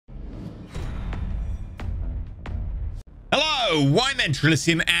Hello, I'm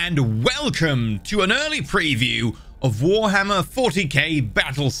EnterElysium and welcome to an early preview of Warhammer 40k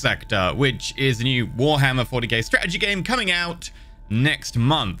Battlesector, which is a new Warhammer 40k strategy game coming out next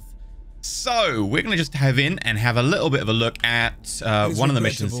month. So, we're going to just dive in and have a little bit of a look at one of the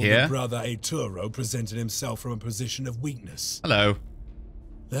missions here. Brother Arturo presented himself from a position of weakness. Hello.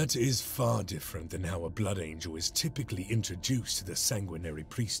 That is far different than how a blood angel is typically introduced to the sanguinary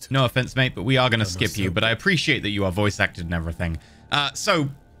priesthood. No offense, mate, but we are going to skip you, but I appreciate that you are voice acted and everything. So,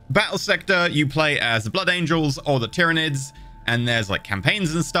 Battlesector, you play as the Blood Angels or the Tyranids, and there's like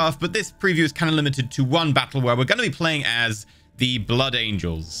campaigns and stuff, but this preview is kind of limited to one battle where we're going to be playing as the Blood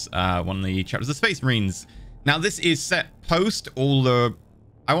Angels, one of the chapters of Space Marines. Now, this is set post all the,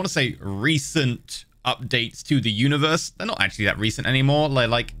 I want to say, recent updates to the universe. They're not actually that recent anymore. They're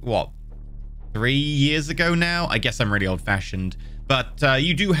like, what, 3 years ago now? I guess I'm really old-fashioned. But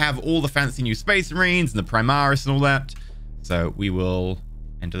you do have all the fancy new Space Marines and the Primaris and all that. So we will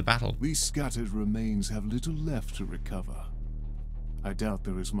enter the battle. These scattered remains have little left to recover. I doubt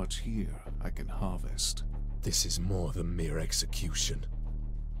there is much here I can harvest. This is more than mere execution.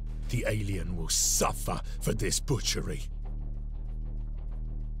 The alien will suffer for this butchery.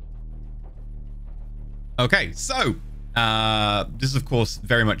 Okay, so this is of course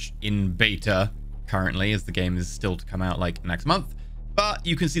very much in beta currently, as the game is still to come out like next month. But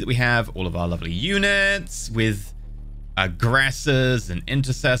you can see that we have all of our lovely units with aggressors and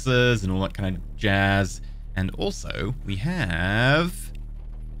intercessors and all that kind of jazz. And also we have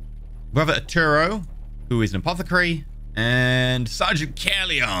Brother Arturo, who is an apothecary, and Sergeant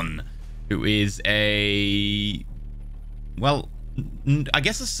Carleon, who is a, well, I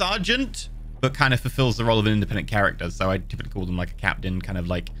guess a sergeant, but kind of fulfills the role of an independent character. So I typically call them like a captain, kind of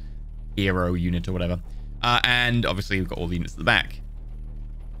like hero unit or whatever. And obviously we've got all the units at the back,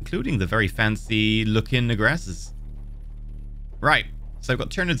 including the very fancy looking aggressors. Right, so we've got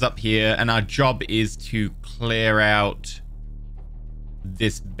Tyranids up here, and our job is to clear out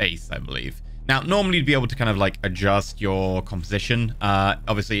this base, I believe. Now, normally you'd be able to kind of like adjust your composition.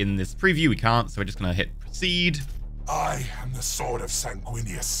 Obviously in this preview we can't, so we're just gonna hit proceed. I am the sword of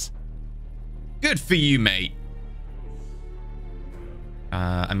Sanguinius. Good for you, mate.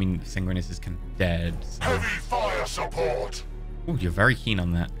 I mean, Sanguinius is kind of dead. So. Heavy fire support. Oh, you're very keen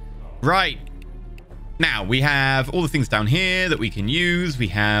on that. Right. Now, we have all the things down here that we can use. We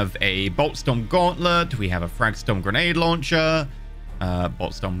have a Bolt Storm Gauntlet. We have a Frag Storm Grenade Launcher.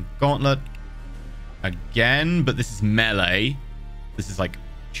 Bolt Storm Gauntlet. Again, but this is melee. This is like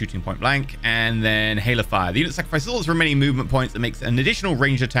shooting point blank. And then Hail of Fire. The unit sacrifices all its remaining movement points that makes an additional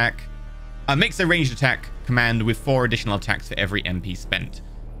ranged attack. Makes a ranged attack command with 4 additional attacks for every MP spent.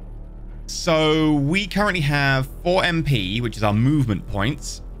 So we currently have 4 MP, which is our movement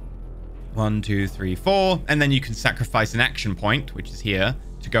points. 1, 2, 3, 4. And then you can sacrifice an action point, which is here,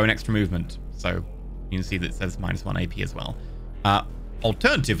 to go an extra movement. So you can see that it says -1 AP as well.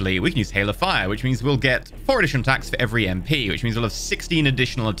 Alternatively, we can use Hail of Fire, which means we'll get 4 additional attacks for every MP, which means we'll have 16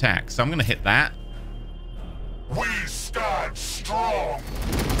 additional attacks. So I'm going to hit that. We stand strong.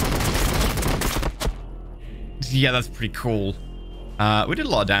 Yeah, that's pretty cool. We did a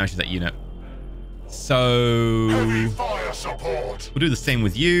lot of damage to that unit. So Heavy fire support. we'll do the same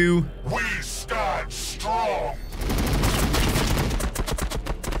with you. We stand strong.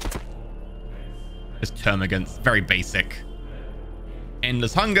 Just Termagants, very basic.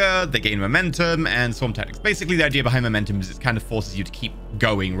 Endless Hunger, they gain momentum, and Swarm Tactics. Basically, the idea behind momentum is it kind of forces you to keep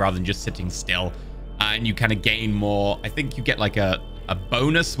going rather than just sitting still. And you kind of gain more. I think you get like a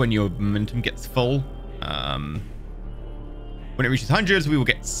bonus when your momentum gets full. When it reaches hundreds, we will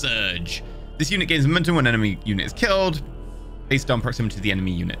get Surge. This unit gains momentum when an enemy unit is killed, based on proximity to the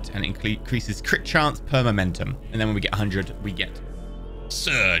enemy unit, and it increases crit chance per momentum. And then when we get 100, we get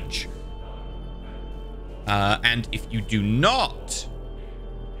Surge. And if you do not,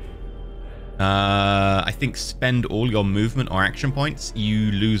 I think, spend all your movement or action points,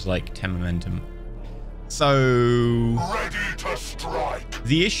 you lose like 10 momentum. So Ready to strike.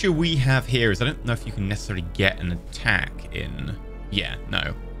 the issue we have here is I don't know if you can necessarily get an attack in. Yeah,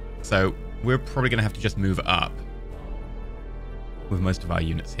 no. So we're probably going to have to just move it up with most of our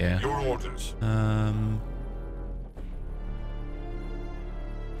units here. Your orders. I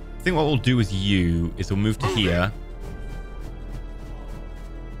think what we'll do with you is we'll move to here.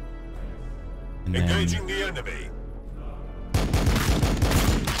 And Engaging then, the enemy.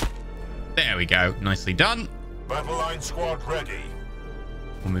 there we go. Nicely done. Battle line squad ready.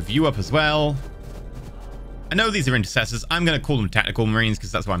 We'll move you up as well. I know these are intercessors. I'm going to call them tactical marines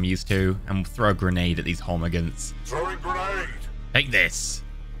because that's what I'm used to. And we'll throw a grenade at these homagants. Throwing grenade. Take this.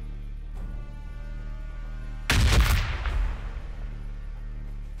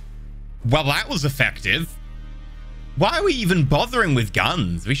 Well, that was effective. Why are we even bothering with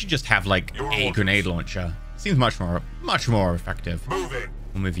guns? We should just have like a grenade launcher. Seems much more effective. Moving.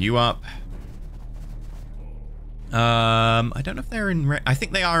 We'll move you up. I don't know if they're in I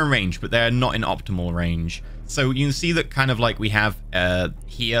think they are in range, but they're not in optimal range. So you can see that kind of like we have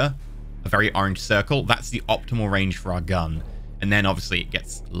here a very orange circle. That's the optimal range for our gun. And then obviously it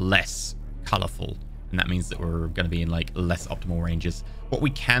gets less colorful, and that means that we're going to be in like less optimal ranges. What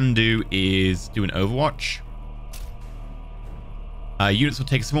we can do is do an overwatch. Units will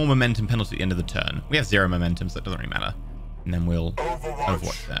take a small momentum penalty at the end of the turn. We have 0 momentum, so it doesn't really matter. And then we'll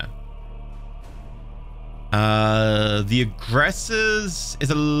overwatch there. The aggressors is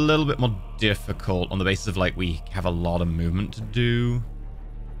a little bit more difficult on the basis of like we have a lot of movement to do.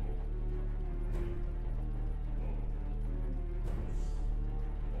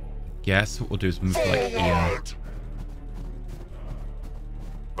 Guess what we'll do is move to like here.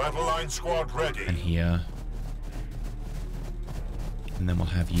 Battle line squad ready. And here. And then we'll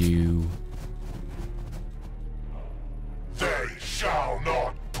have you. They shall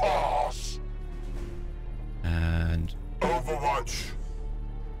not pass. And Overwatch.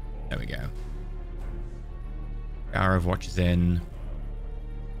 there we go. Our Overwatch is in.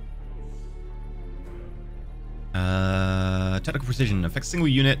 Technical precision affects single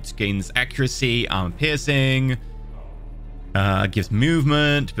unit, gains accuracy, armor piercing, gives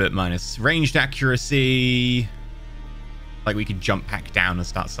movement, but minus ranged accuracy. Like we could jump back down and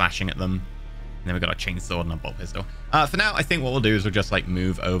start slashing at them. And then we've got a chainsaw and a bolt pistol. For now, I think what we'll do is we'll just like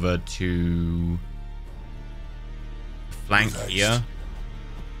move over to flank here.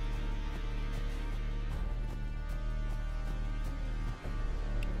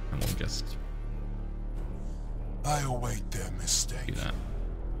 And we'll just I await their mistake. do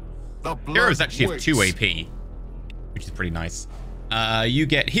that. Heroes actually have 2 AP, which is pretty nice. You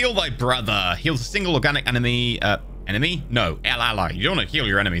get Heal Thy Brother. Heals a single organic enemy. Enemy? No, ally. You don't want to heal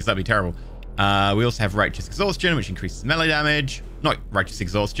your enemies. That'd be terrible. We also have Righteous Exhaustion, which increases melee damage. Not Righteous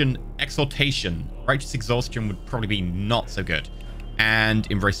Exhaustion. Exaltation. Righteous Exhaustion would probably be not so good. And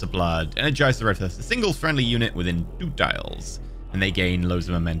Embrace the Blood. Energize the Red, a single friendly unit within 2 tiles. And they gain loads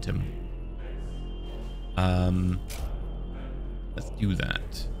of momentum. Let's do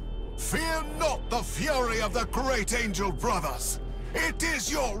that. Fear not the fury of the great angel brothers. It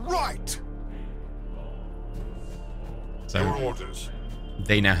is your right. So Your orders.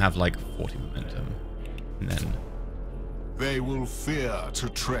 they now have like 40 momentum. And then They will fear to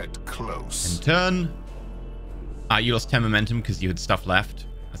tread close. in turn. You lost 10 momentum because you had stuff left.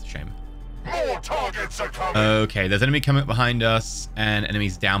 That's a shame. More targets are coming. Okay, there's enemy coming up behind us and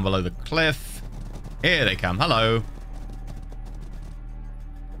enemies down below the cliff. Here they come. Hello.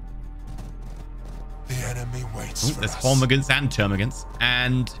 The enemy waits for There's us. Hormigants and Termagants.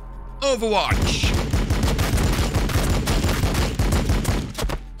 And Overwatch.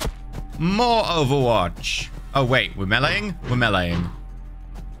 More Overwatch. Oh, wait. We're meleeing? We're meleeing.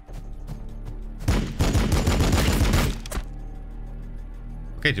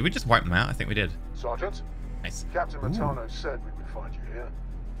 Okay, did we just wipe them out? I think we did. Sergeant, Nice. Captain Matano said we would find you here.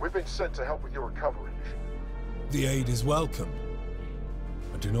 We've been sent to help with your recovery mission. The aid is welcome.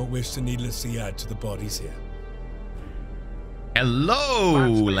 I do not wish to needlessly add to the bodies here. Hello,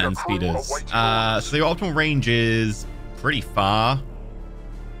 Landspeeder land crew speeders. awaits orders. So your optimal range is pretty far.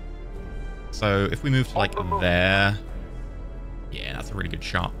 So if we move to like there, yeah, that's a really good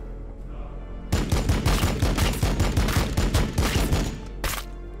shot.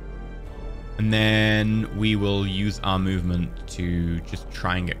 And then we will use our movement to just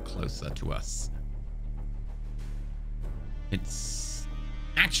try and get closer to us. It's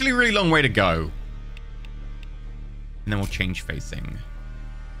actually a really long way to go. And then we'll change facing.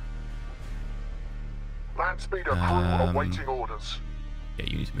 Landspeeder crew awaiting orders. Yeah,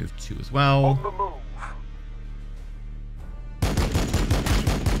 you need to move 2 as well. On the move.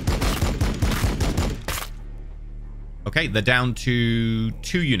 Okay, they're down to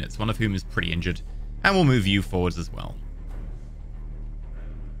 2 units, one of whom is pretty injured. And we'll move you forwards as well.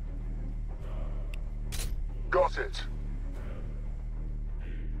 Got it.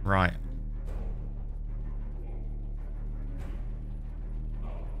 Right.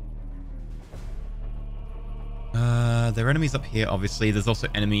 There are enemies up here, obviously. There's also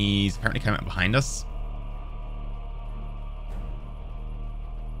enemies apparently coming up behind us.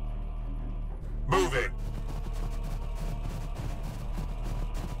 Moving.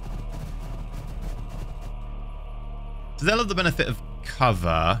 So they'll have the benefit of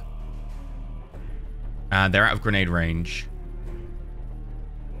cover. They're out of grenade range.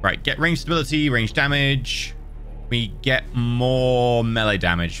 Right, get range stability, range damage. We get more melee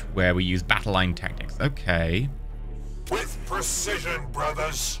damage where we use battle line tactics. Okay. With precision,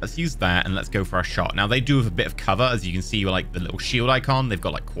 brothers. Let's use that and let's go for our shot. Now, they do have a bit of cover. As you can see, like the little shield icon, they've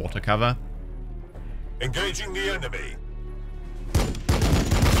got like quarter cover. Engaging the enemy.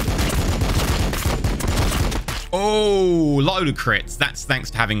 Oh, load of crits. That's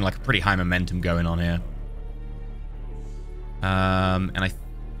thanks to having like a pretty high momentum going on here. And I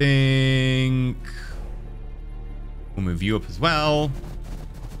think we'll move you up as well.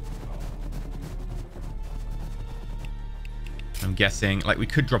 I'm guessing, like, we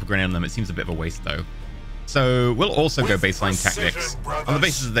could drop a grenade on them. It seems a bit of a waste, though. So we'll also go baseline tactics on the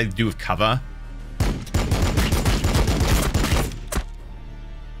basis that they do have cover.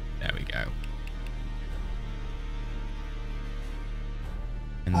 There we go.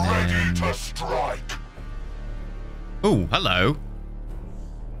 And then... Ready to strike. Oh, hello.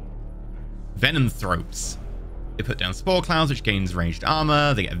 Venom Thropes. They put down Spore Clouds, which gains ranged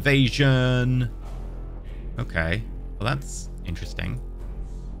armor. They get evasion. Okay. Well, that's interesting.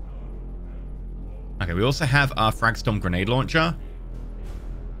 Okay, we also have our Fragstorm grenade launcher.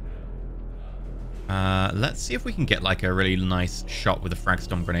 Let's see if we can get like a really nice shot with a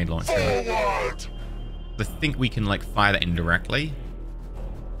Fragstorm grenade launcher. Forward. I think we can like fire that indirectly.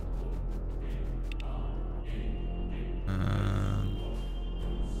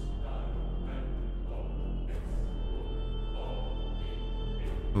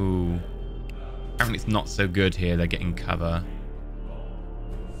 Ooh. Apparently it's not so good here. They're getting cover.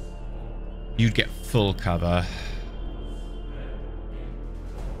 You'd get full cover.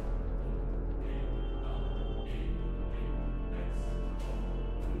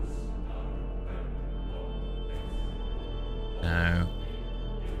 No.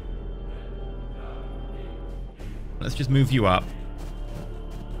 Let's just move you up.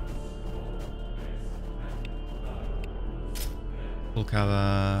 Full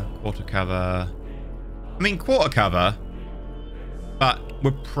cover, quarter cover. I mean, quarter cover, but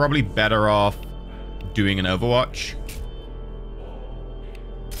we're probably better off doing an Overwatch.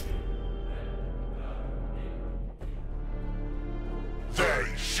 They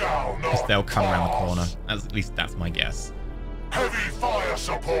shall not. Because they'll come around the pass. corner. At least that's my guess. Heavy fire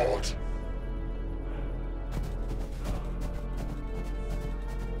support.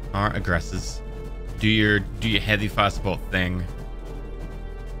 Alright, aggressors. Do your heavy fire support thing.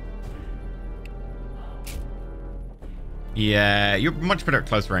 Yeah, you're much better at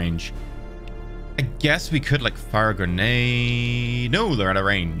close range. I guess we could like fire a grenade. No, they're out of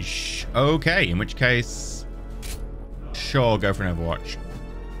range. Okay, in which case, sure, go for an Overwatch.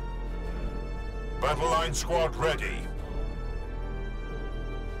 Battle line squad ready.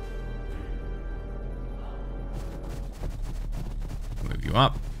 Move you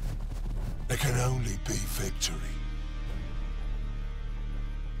up. There can only be victory.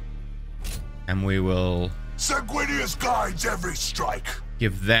 And we will Sanguinius guides every strike.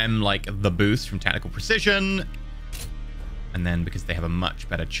 give them like the boost from tactical precision. And then because they have a much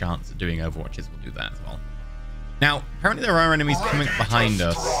better chance at doing Overwatches, we'll do that as well. Now, apparently there are enemies coming up behind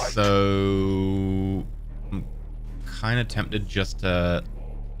us, so I'm kind of tempted just to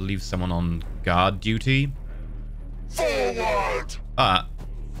leave someone on guard duty. Forward. But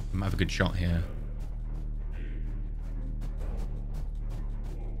we might have a good shot here.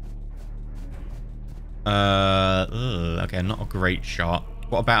 Okay, not a great shot.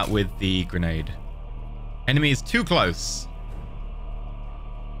 What about with the grenade? Enemy is too close.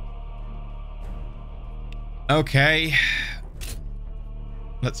 Okay.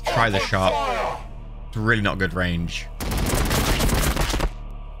 Let's try the shot. It's really not good range.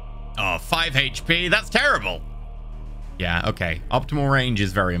 Oh, 5 HP. That's terrible. Yeah, okay. Optimal range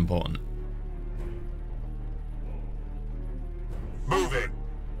is very important. Moving.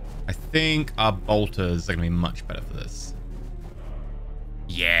 I think our bolters are going to be much better for this.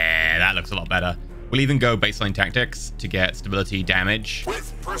 Yeah, that looks a lot better. We'll even go baseline tactics to get stability damage.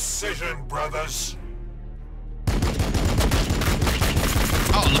 With precision, brothers.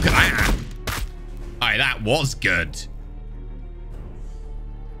 Oh, look at that. Alright, that was good.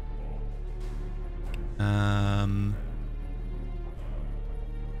 I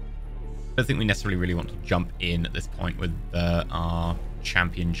don't think we necessarily really want to jump in at this point with our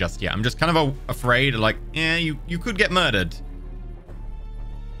champion just yet. I'm just kind of afraid, like, yeah, you could get murdered.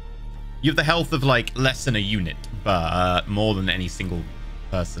 You have the health of, like, less than a unit, but more than any single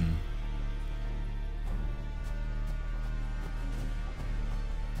person.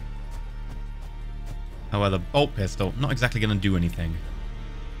 However, bolt pistol, not exactly going to do anything.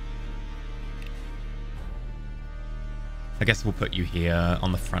 I guess we'll put you here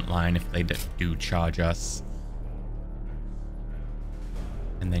on the front line if they do charge us.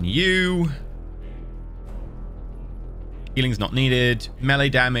 And then you. Healing's not needed. Melee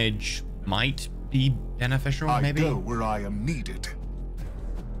damage might be beneficial, maybe? I go where I am needed.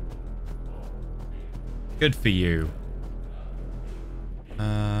 Good for you.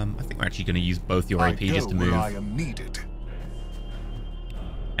 I think we're actually going to use both your AP just to move. I am needed.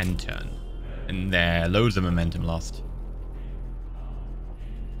 And turn. And there, loads of momentum lost.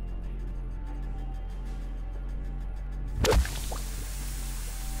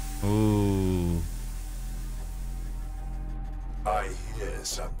 Ooh. I hear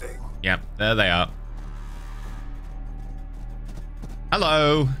something. Yep, there they are.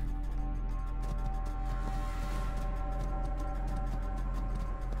 Hello.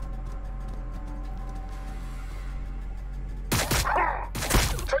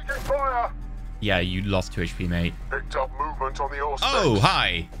 Taking fire! Yeah, you lost 2 HP, mate. Picked up movement on the ore Oh, stacks.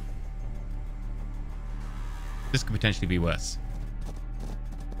 hi. This could potentially be worse.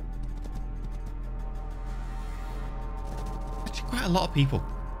 Actually, quite a lot of people.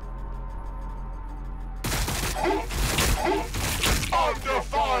 Under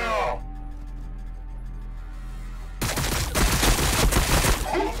fire!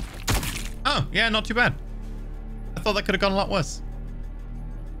 Oh, yeah, not too bad. I thought that could have gone a lot worse.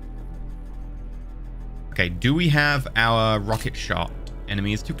 Okay, do we have our rocket shot?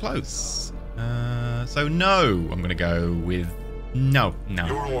 Enemy is too close. So no, I'm going to go with no.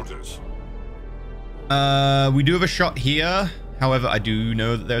 Your orders. We do have a shot here. However, I do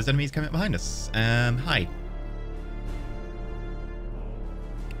know that there's enemies coming up behind us. Hi.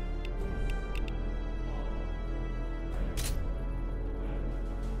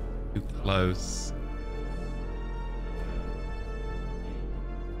 Too close.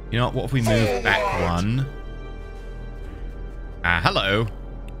 You know what if we move back one? Hello.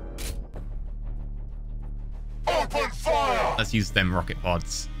 Open fire! Let's use them rocket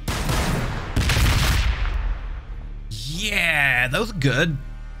pods. Yeah, those are good.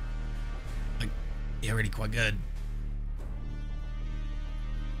 Like, yeah, really quite good.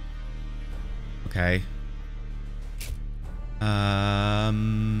 Okay.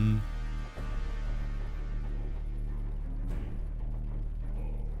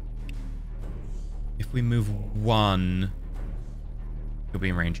 If we move one, you'll be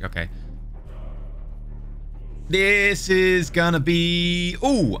in range. Okay. This is gonna be...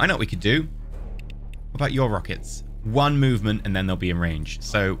 Oh, I know what we could do. What about your rockets? One movement and then they'll be in range.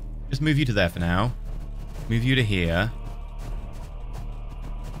 So just move you to there for now. Move you to here.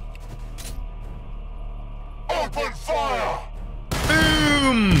 Open fire!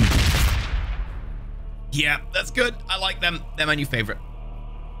 Boom! Yeah, that's good. I like them. They're my new favorite.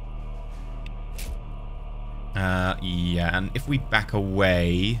 Yeah, and if we back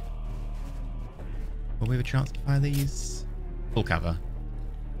away... Will we have a chance to fire these? Full cover.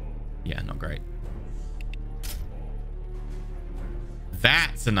 Yeah, not great.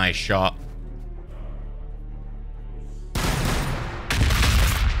 That's a nice shot.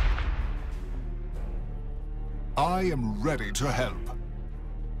 I am ready to help.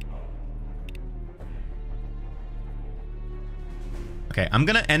 Okay, I'm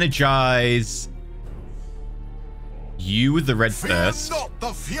gonna energize you with the red Fear thirst. not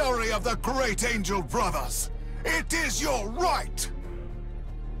the fury of the great angel brothers. It is your right.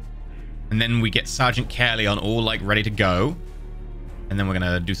 And then we get Sergeant Carely on all like ready to go. And then we're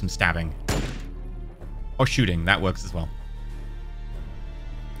gonna do some stabbing. Or shooting, that works as well.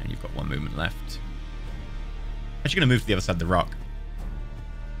 And you've got one movement left. Actually gonna move to the other side of the rock.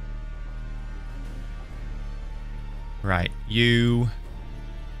 Right, you...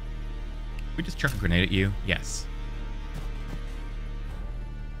 We just chuck a grenade at you? Yes.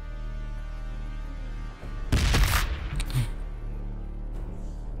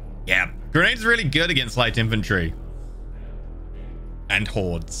 Yeah, grenades are really good against light infantry. And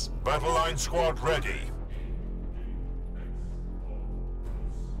hordes. Battle line squad ready.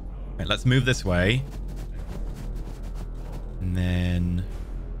 Right, let's move this way. And then...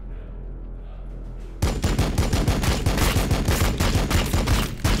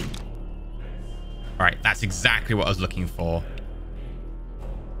 Alright, that's exactly what I was looking for.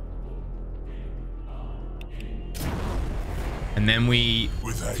 And then we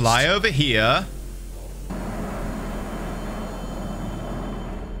fly over here.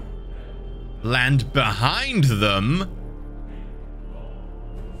 Land behind them.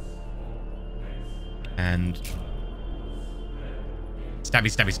 And...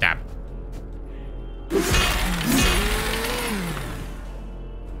 Stabby, stabby, stab.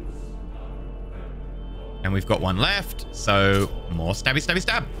 And we've got one left, so more stabby, stabby,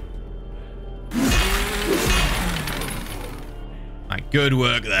 stab. My Good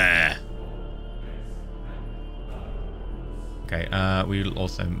work there. Okay, we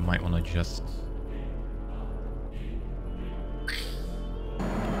also might want to just...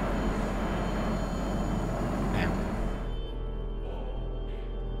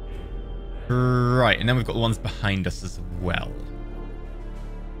 Right, and then we've got the ones behind us as well.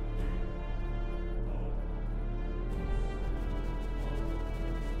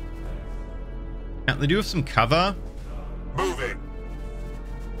 Now, they do have some cover. Moving.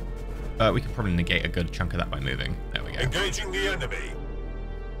 We could probably negate a good chunk of that by moving. There we go. Engaging the enemy.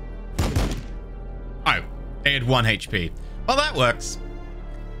 Oh, they had 1 HP. Well, that works.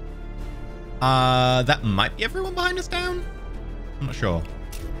 That might be everyone behind us down? I'm not sure.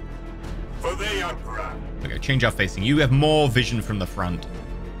 For the Emperor. Okay, change our facing. You have more vision from the front.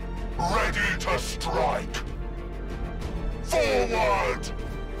 Ready to strike. Forward.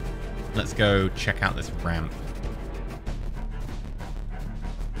 Let's go check out this ramp.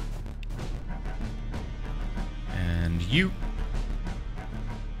 And you.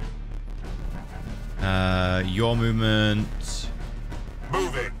 Your movement.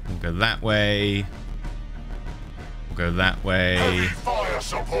 Moving. We'll go that way. We'll go that way. Heavy fire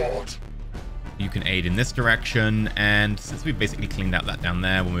support. You can aid in this direction, and since we've basically cleaned out that down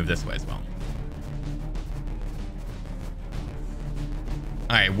there, we'll move this way as well.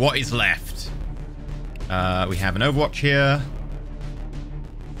 Alright, what is left? We have an Overwatch here.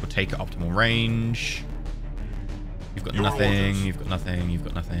 We'll take optimal range. You've got nothing, you've got nothing, you've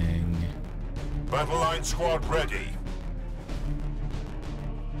got nothing. Battle line squad ready.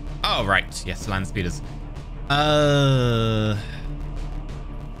 Oh, right. Yes, land speeders.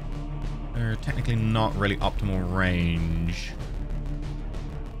 They're technically not really optimal range.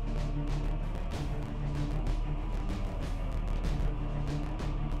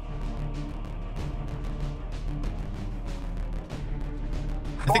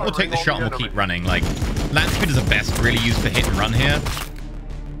 I think we'll take the shot and we'll keep running. Like, land speeders are best really used for hit and run here.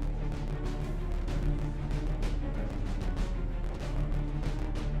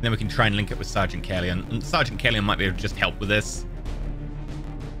 Then we can try and link it with Sergeant Kalian. And Sergeant Kalian might be able to just help with this.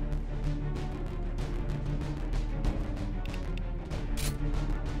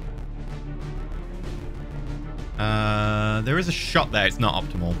 There is a shot there. It's not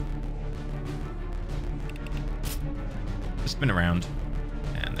optimal. Just spin around.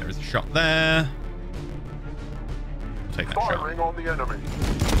 And there is a shot there. We'll take that shot. Firing on the enemy.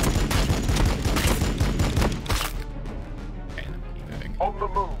 Okay, and then keep moving. On the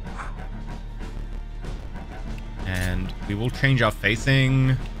move. And we will change our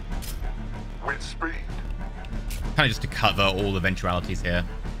facing. With speed. Kind of just to cover all eventualities here.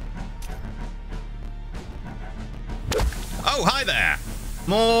 Oh, hi there!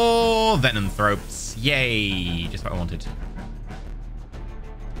 More venom thropes. Yay! Just what I wanted.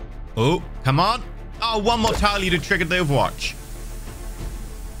 Oh, come on. Oh, one more tile leader triggered the Overwatch.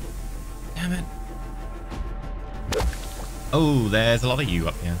 Damn it. Oh, there's a lot of you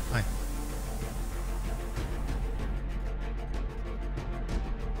up here. Hi.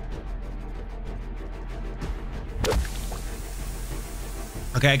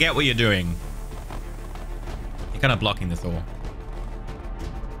 Okay, I get what you're doing. You're kind of blocking this all.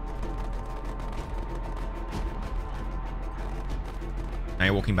 Now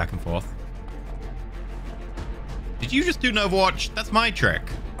you're walking back and forth. Did you just do an Overwatch? That's my trick.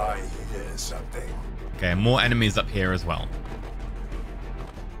 I hear something. Okay, more enemies up here as well.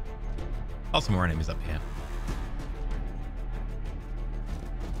 Lots more enemies up here.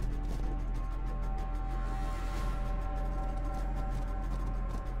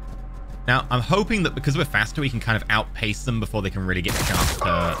 Now, I'm hoping that because we're faster, we can kind of outpace them before they can really get a chance to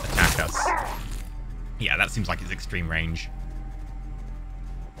attack us. Yeah, that seems like it's extreme range.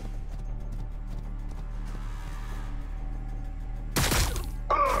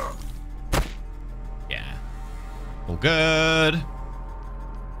 Yeah. All good.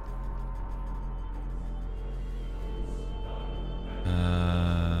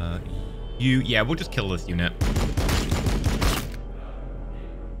 Yeah, we'll just kill this unit.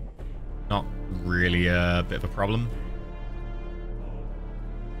 Not really a bit of a problem.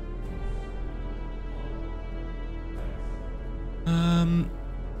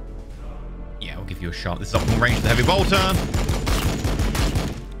 Yeah, we'll give you a shot. This is optimal range of the heavy bolter.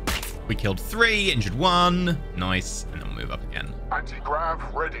 We killed 3, injured 1. Nice. And then we'll move up again.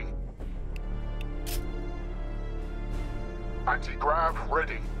 Anti-grav ready. Anti-grav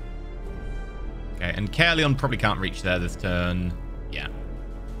ready. Okay, and Kalion probably can't reach there this turn. Yeah.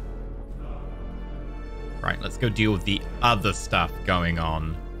 Right, let's go deal with the other stuff going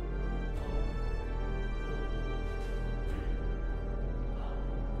on.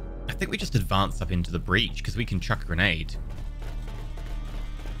 I think we just advance up into the breach because we can chuck a grenade.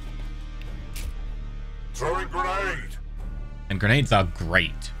 Throwing grenade! And grenades are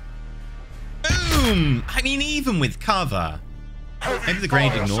great. Boom! I mean, even with cover. Maybe the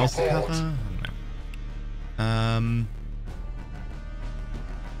grenade ignores the cover? I don't know.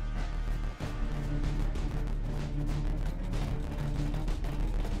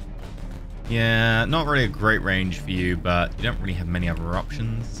 Yeah, not really a great range for you, but you don't really have many other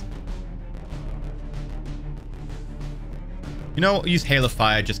options. You know what? Use Hail of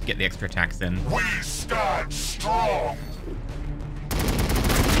Fire just to get the extra attacks in. We stand strong!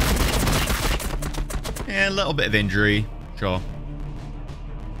 Yeah, a little bit of injury. Sure.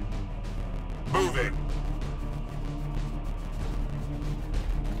 Moving!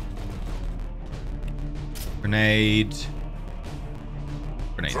 Grenade.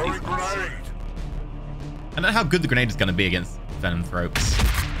 Grenade. Throwing grenade! I don't know how good the grenade is going to be against Venom Throats.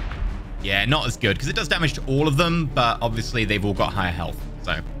 Yeah, not as good, because it does damage to all of them, but obviously they've all got higher health,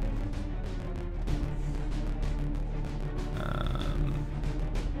 so.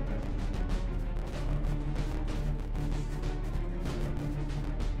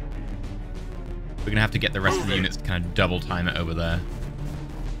 We're going to have to get the rest of the units to kind of double time it over there.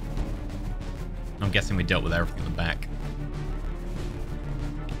 I'm guessing we dealt with everything in the back.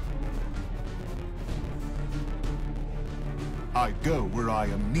 I go where I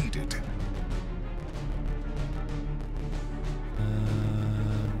am needed.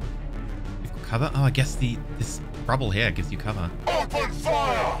 You've got cover? Oh, I guess this rubble here gives you cover. Open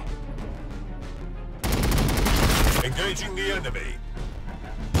fire! Engaging the enemy.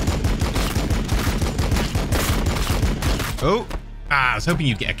 Oh! Ah, I was hoping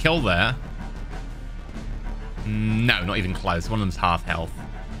you'd get a kill there. No, not even close. One of them's half health.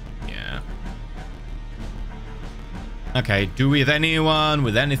 Yeah. Okay, do we have anyone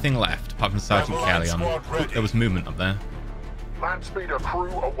with anything left apart from Sergeant Callion? Oh, there was movement up there. Landspeeder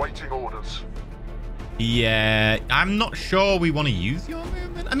crew awaiting orders. Yeah, I'm not sure we want to use your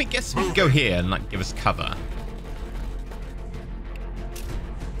movement. I mean, guess we could go here and like give us cover.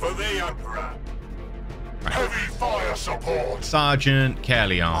 For the Emperor. Right. Heavy fire support. Sergeant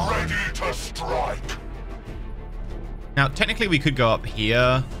Callion. Ready to strike. Now, technically, we could go up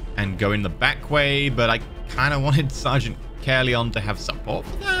here and go in the back way, but I kind of wanted Sergeant Callion to have support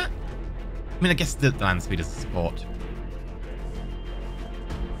for that. I mean, I guess the land speed is support.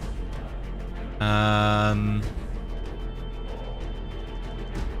 I'm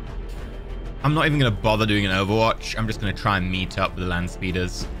not even going to bother doing an Overwatch. I'm just going to try and meet up with the land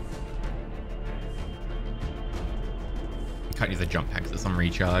speeders. I can't use a jump pack because it's on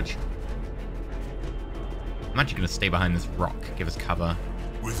recharge. I'm actually going to stay behind this rock, give us cover.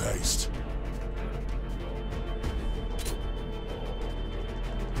 With haste.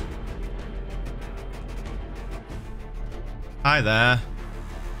 Hi there.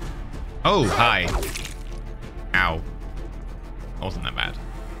 Oh, hi. Ow. That wasn't that bad.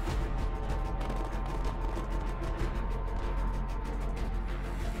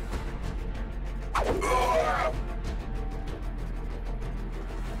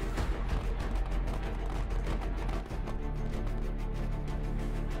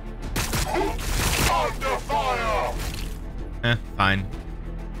 Under fire! Fine.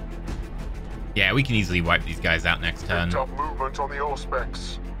 Yeah, we can easily wipe these guys out next turn. Picked up movement on the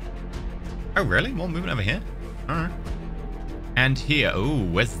Auspex. Oh, really? More movement over here? Alright. And here. Oh,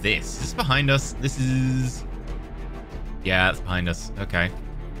 where's this? Is this behind us? This is... Yeah, it's behind us. Okay.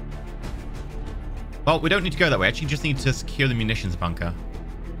 Well, we don't need to go that way. Actually, just need to secure the munitions bunker.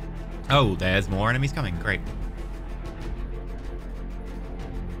 Oh, there's more enemies coming. Great.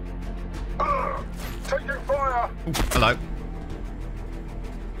 Taking fire! Ooh, hello.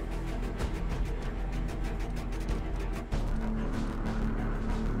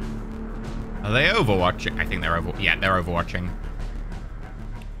 Are they overwatching? I think they're yeah, they're overwatching.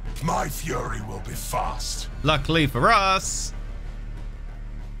 My fury will be fast. Luckily for us.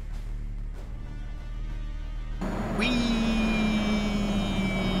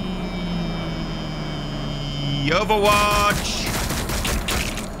 Overwatch.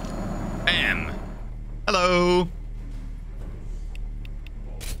 Bam. Hello.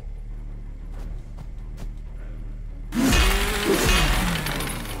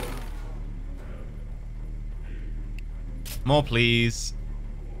 More, please.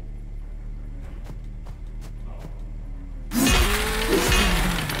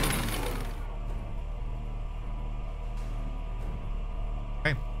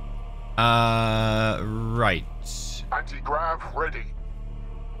 Okay. Right. Anti-grav ready.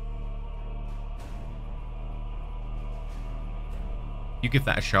 You give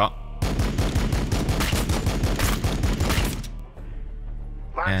that a shot.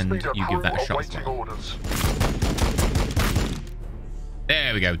 And you give that a shot as well. Orders.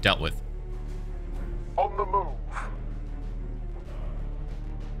 There we go, dealt with. On the move.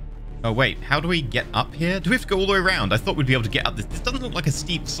 Oh wait, how do we get up here? Do we have to go all the way around? I thought we'd be able to get up this. This doesn't look like a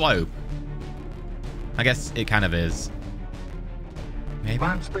steep slope. I guess it kind of is. Maybe?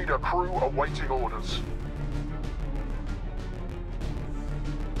 Land speeder crew awaiting orders.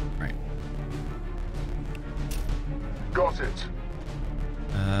 Right. Got it.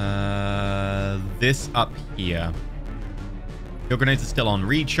 This up here. Your grenades are still on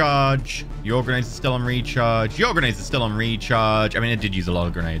recharge. Your grenades are still on recharge. Your grenades are still on recharge. I mean, I did use a lot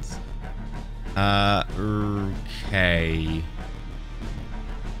of grenades. Okay.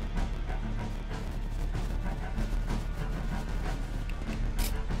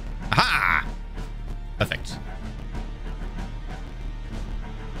 Aha! Perfect.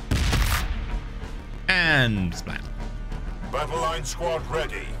 And splat. Battle line squad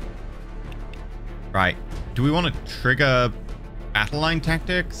ready. Right. Do we want to trigger battle line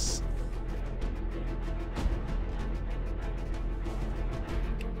tactics?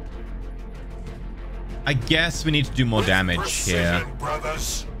 I guess we need to do more damage here.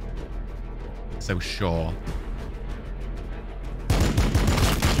 Brothers. So sure.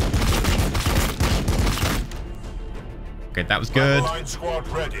 Okay, that was good. Battle line squad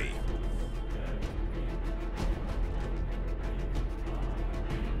ready.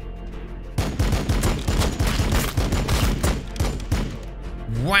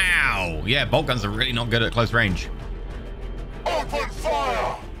 Wow. Yeah, bolt guns are really not good at close range. Open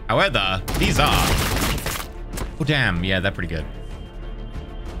fire. However, these are. Oh, damn. Yeah, they're pretty good.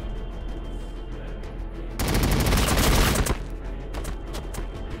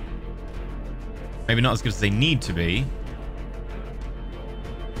 Maybe not as good as they need to be.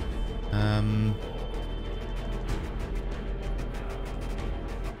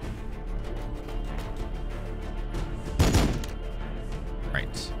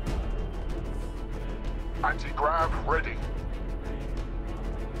 Right. Anti-grav ready.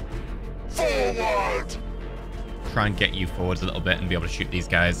 Forward. Try and get you forwards a little bit and be able to shoot these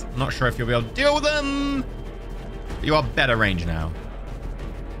guys. I'm not sure if you'll be able to deal with them, but you are better range now.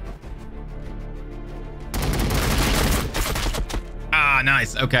 Ah,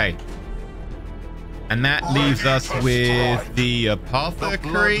 nice. Okay. And that leaves us with the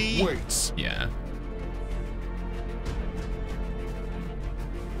apothecary. Yeah.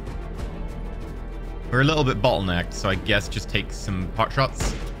 We're a little bit bottlenecked, so I guess just take some pot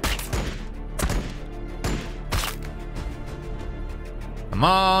shots. Come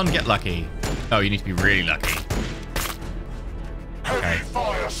on, get lucky. Oh, you need to be really lucky. Okay. Heavy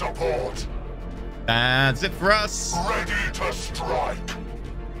fire support. That's it for us. Ready to strike.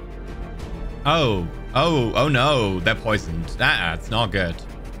 Oh no, they're poisoned. That's not good.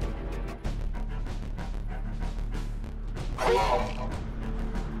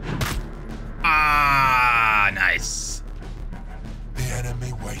 Ah, nice. The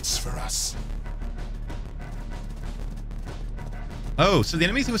enemy waits for us. Oh, so the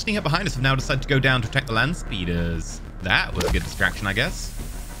enemies who were sneaking up behind us have now decided to go down to attack the land speeders. That was a good distraction, I guess.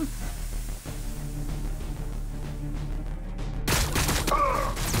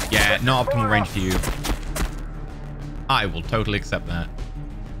 Yeah, not optimal range for you. I will totally accept that.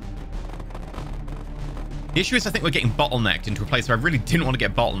 The issue is I think we're getting bottlenecked into a place where I really didn't want to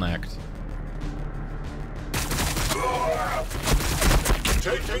get bottlenecked.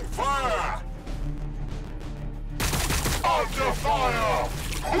 Taking fire. Under fire.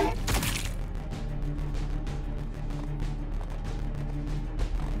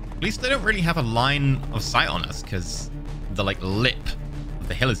 At least they don't really have a line of sight on us because the like lip of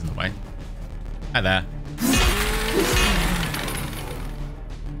the hill is in the way. Hi there.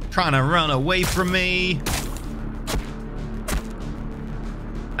 Trying to run away from me.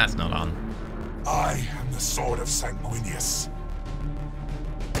 That's not on. I am the sword of Sanguinius.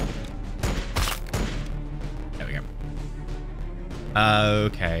 There we go.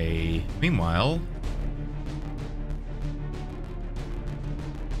 Okay. Meanwhile,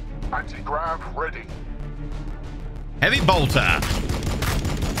 Anti-grav ready. heavy bolter.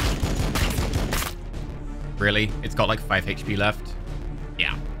 Really? It's got like 5 HP left?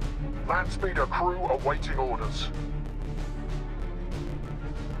 Yeah. Land speeder crew awaiting orders.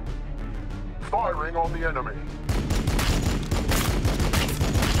 Firing on the enemy.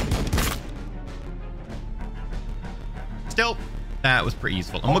 Still, that was pretty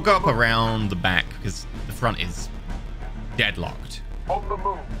useful. And we'll go up around the back because the front is deadlocked. On the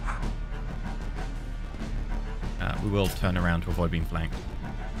move. We will turn around to avoid being flanked.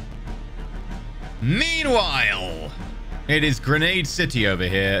 Meanwhile, it is Grenade City over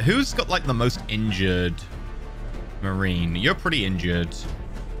here. Who's got like the most injured Marine? You're pretty injured.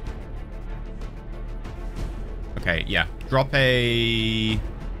 Okay, yeah. Drop a...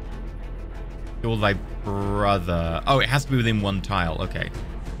 Kill thy brother. Oh, it has to be within one tile. Okay.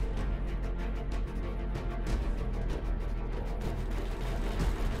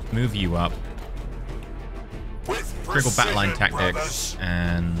 Move you up. Trickle battleline tactics.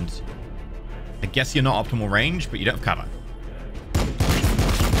 And I guess you're not optimal range, but you don't have cover.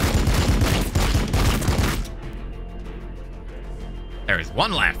 There is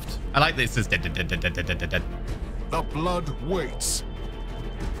one left. I like this. It says dead, dead, dead, dead, dead, dead, dead. The blood waits.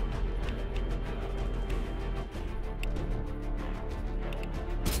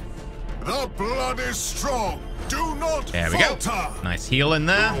 The blood is strong. Do not There we go. falter. Nice heal in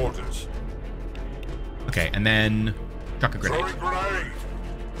there. Orders. Okay, and then chuck a grenade. Throwing grenade.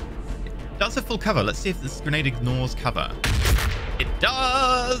 It does have full cover. Let's see if this grenade ignores cover. It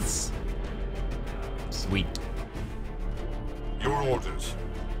does. Sweet. Your orders.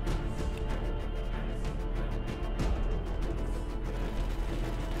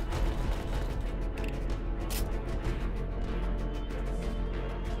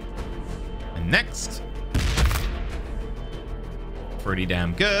 And next. Pretty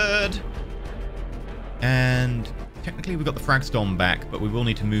damn good. And technically we got the frag storm back, but we will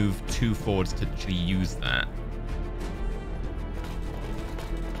need to move 2 forwards to actually use that.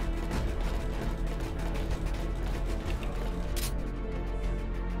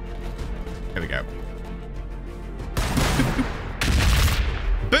 There we go.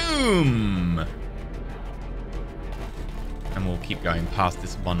 Boom! And we'll keep going past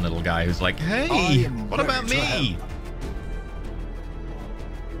this one little guy who's like, hey, what about me?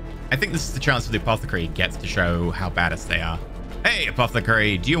 I think this is the chance for the Apothecary gets to show how badass they are. Hey,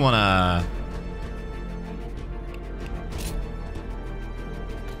 Apothecary, do you want to...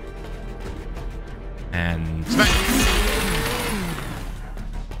 And smash.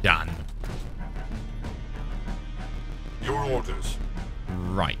 Done. Your orders.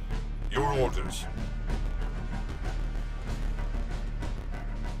 Right. Your orders.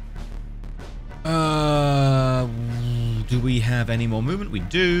 Do we have any more movement? We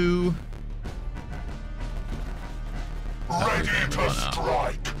do. Ready to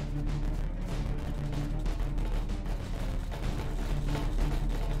strike.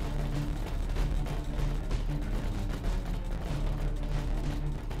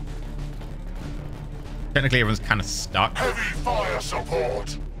 Technically, everyone's kind of stuck. Heavy fire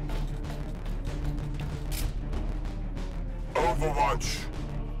support. Overwatch.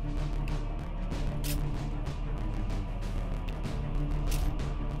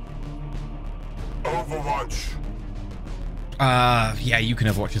 Overwatch. Yeah, you can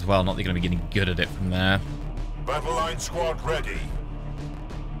Overwatch as well. Not that you're going to be getting good at it from there. Battle line squad ready.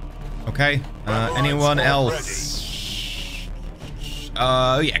 Okay. Anyone else?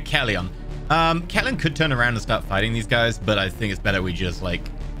 Yeah, Kellion. Kellion could turn around and start fighting these guys, but I think it's better we just, like,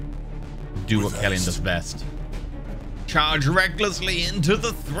 do what Kellion does best. Charge recklessly into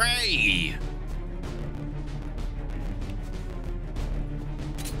the fray!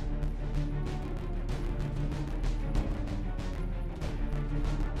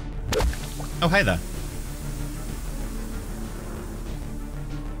 Oh, hey there.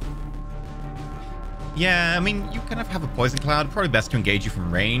 Yeah, I mean, you kind of have a poison cloud. Probably best to engage you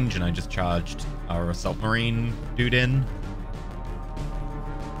from range, and I just charged our assault marine dude in.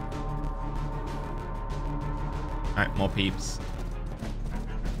 Alright, more peeps.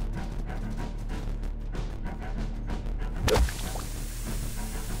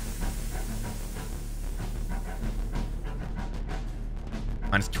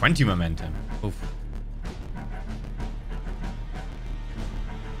 Minus 20 momentum. Oof.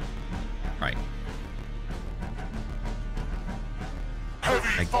 Right.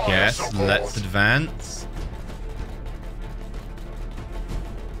 I guess let's advance.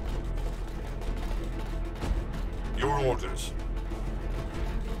 Your orders.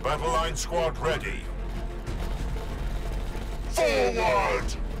 Battle line squad ready. Forward!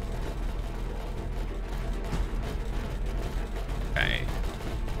 Okay.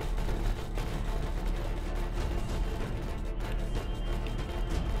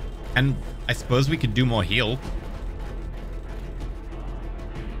 And I suppose we could do more heal.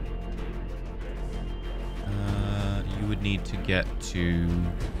 You would need to get to...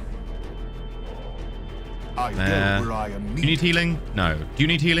 I know where I am Do you need healing? No. Do you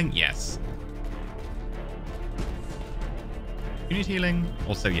need healing? Yes. Do you need healing?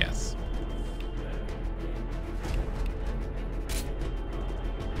 Also, yes.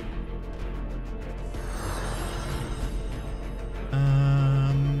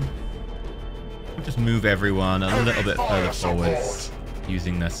 move everyone a little bit further forwards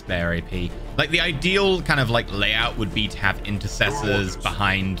using their spare AP. Like, the ideal kind of like layout would be to have intercessors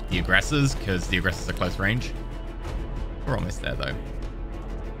behind the aggressors, because the aggressors are close range. We're almost there, though.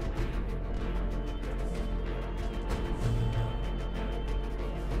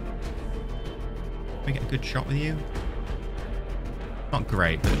 Can we get a good shot with you? Not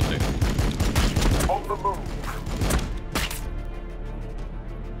great, but it'll do. On the move.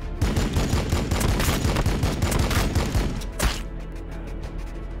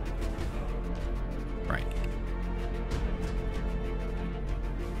 Right.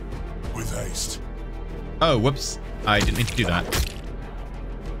 With haste. Oh, whoops. I didn't mean to do that.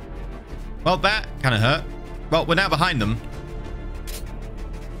 Well, that kind of hurt. Well, we're now behind them.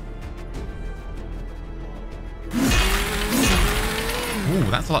 Ooh,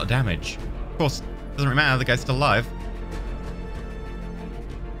 that's a lot of damage. Of course, doesn't really matter. The guy's still alive.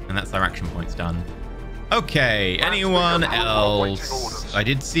 And that's their action points done. Okay, anyone else? I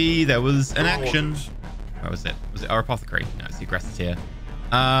did see there was an action. Where was it? Was it our apothecary? No, it's the aggressors here.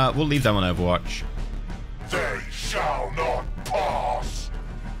 We'll leave them on Overwatch. They shall not pass.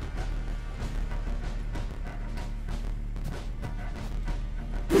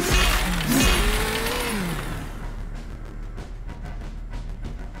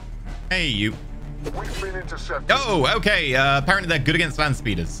 Hey, you. We've been intercepted. Oh, okay. Apparently they're good against land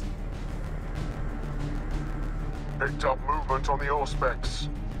speeders. Picked up movement on the Auspex.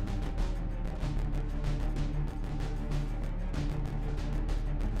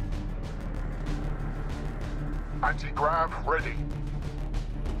 Anti-grav ready.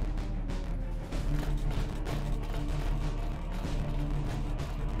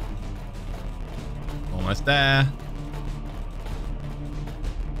 Almost there.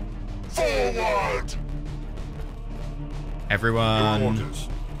 Forward! Everyone,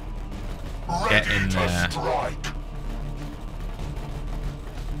 get in there. Strike.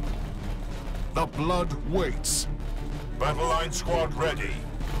 The blood waits. Battle line squad ready.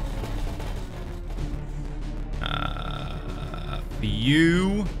 For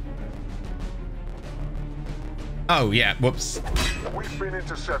you. Oh, yeah. Whoops. We've been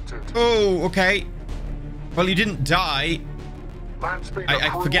intercepted. Oh, okay. Well, you didn't die. Land speeder I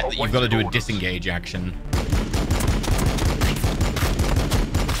crew forget that you've got to do a awaiting orders. disengage action.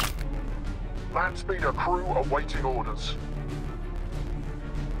 Land speeder crew awaiting orders.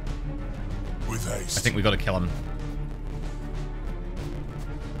 With haste. I think we've got to kill him.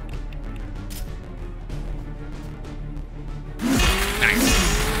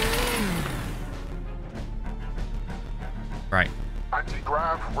 Right.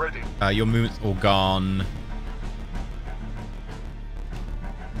 Anti-grav ready. Your movement's all gone.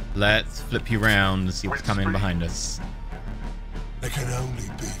 Let's flip you around and see what's coming behind us. There can only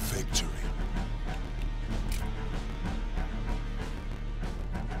be victory.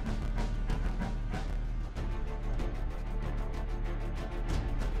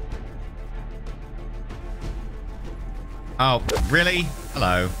 Oh, really?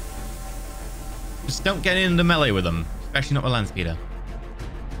 Hello. Just don't get into melee with them, especially not with land speeder.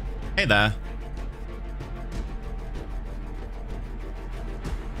 Hey there.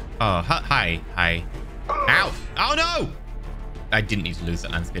 Oh, hi. Hi. Ow! Oh no! I didn't need to lose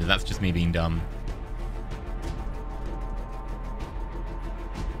that land speeder. That's just me being dumb.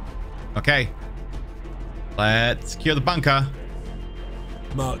 Okay. Let's secure the bunker.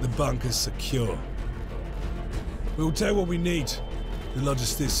 Mark the bunkers secure. We'll take what we need. The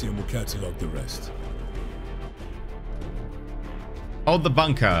logistician will catalogue the rest. Hold the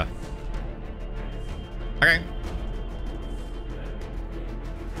bunker. Okay.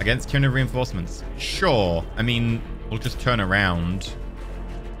 Against Tyranid reinforcements. Sure. I mean, we'll just turn around.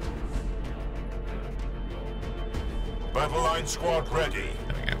 Battle line squad ready.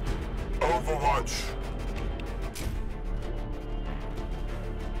 There we go. Overwatch.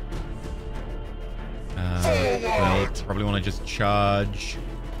 We'll probably want to just charge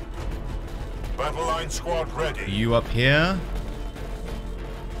Battle line squad ready. you up here.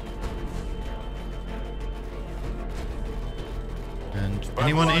 And Battle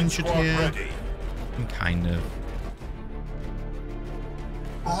anyone line injured squad here? ready. Kind of.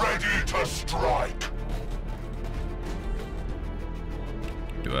 Ready to strike.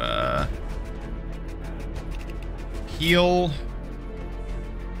 Do a heal.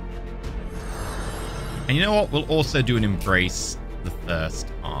 And you know what? We'll also do an embrace the thirst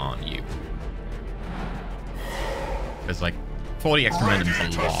on you. There's like 40 extra momentum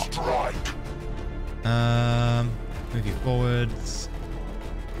is a lot. Strike. Move you forwards.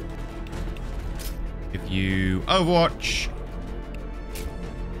 Give you Overwatch.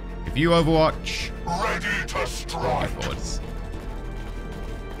 Give Give you Overwatch. Ready to strike. Forwards.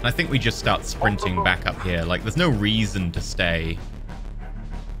 And I think we just start sprinting back up here. Like, there's no reason to stay.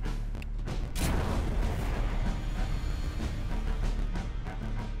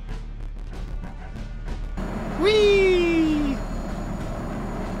 Whee!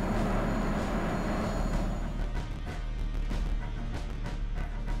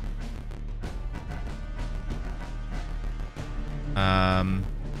 Can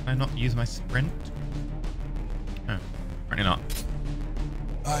I not use my sprint? Oh, apparently not.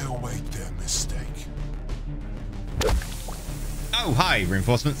 I await their mistake. Oh, hi,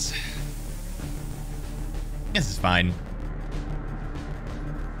 reinforcements. This is fine.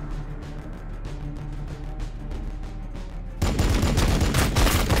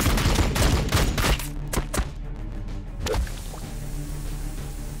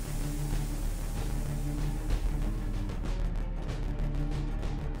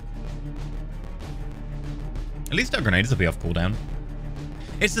 At least our grenades will be off cooldown.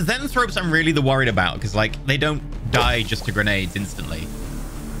 It's the Zenthropes I'm really worried about, because, like, they don't die just to grenades instantly.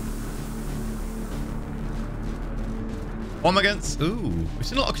 Hormagaunts. Ooh, we've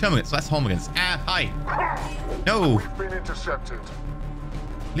seen a lot of Termagaunts, so that's Hormagaunts. Ah, hi. No. We've been intercepted.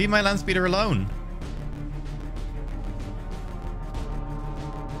 Leave my land speeder alone.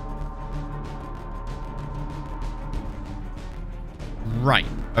 Right.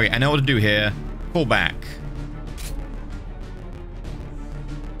 Okay, I know what to do here. Pull back.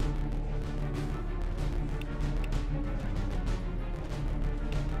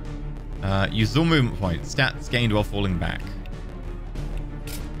 Use all movement points. Stats gained while falling back.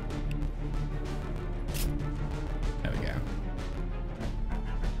 There we go.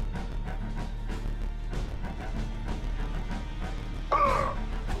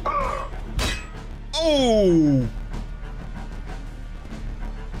 Oh!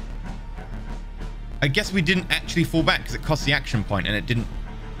 I guess we didn't actually fall back because it cost the action point and it didn't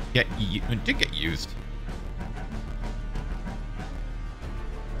get it did get used.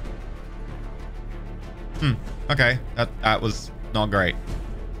 Okay, that was not great.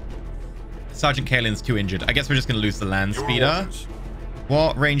 Sergeant Kalin's too injured. I guess we're just going to lose the land speeder.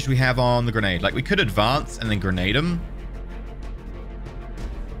 What range do we have on the grenade? Like, we could advance and then grenade them.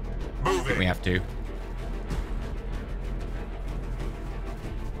 I think we have to.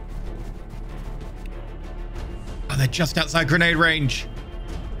 Oh, they're just outside grenade range.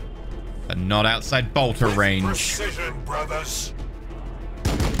 But not outside bolter range. Precision, brothers.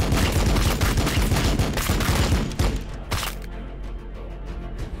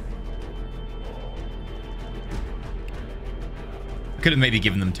 Could have maybe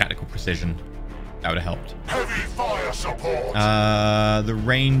given them tactical precision. That would have helped. Heavy fire support. The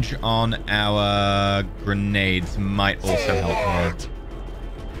range on our grenades might also help here.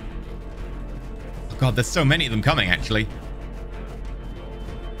 Oh god, there's so many of them coming, actually.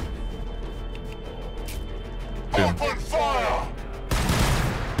 Boom. Open fire.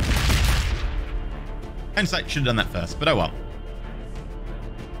 Hindsight should have done that first, but oh well.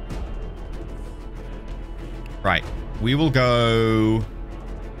 Right. We will go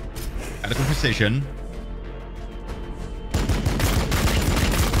tactical precision.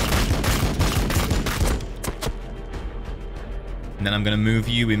 And then I'm going to move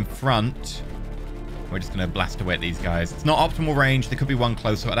you in front. We're just going to blast away at these guys. It's not optimal range. There could be one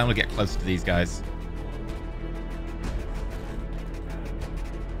closer. I don't want to get close to these guys.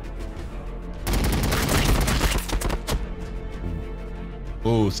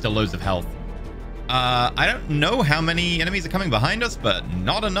 Ooh, still loads of health. I don't know how many enemies are coming behind us, but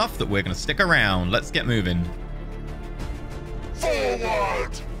not enough that we're going to stick around. Let's get moving.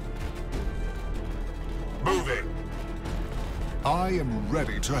 Forward. Moving. I am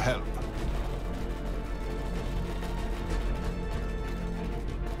ready to help.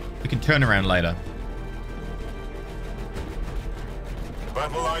 We can turn around later.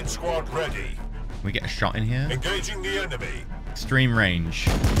 Battle line squad ready. Can we get a shot in here? Engaging the enemy. Extreme range.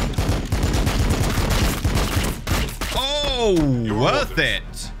 Oh, worth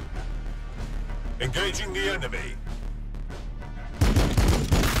it. Engaging the enemy.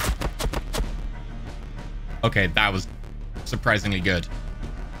 Okay, that was surprisingly good.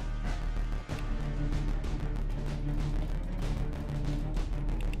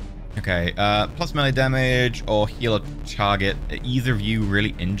 Okay, plus melee damage or heal a target. Are either of you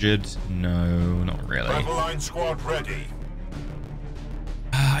really injured? No, not really. Battle line squad ready.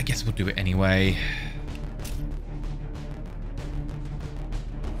 I guess we'll do it anyway.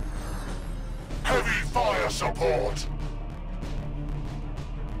 Heavy fire support.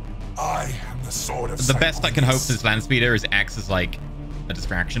 I am the sword of The best I can hope for Silence. this land speeder is it acts as like a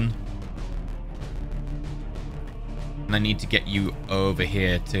distraction. And I need to get you over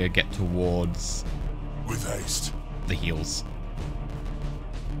here to get towards With haste. the heals.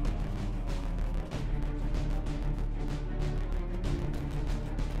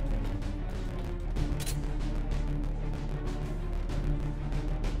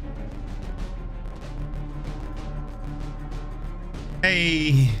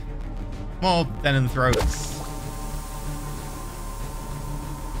 Hey! More venom throats.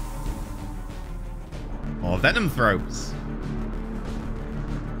 More venom throats.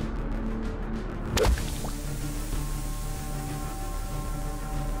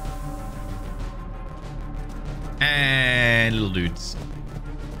 And little dudes.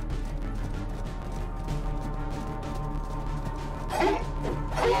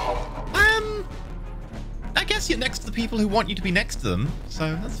 I guess you're next to the people who want you to be next to them,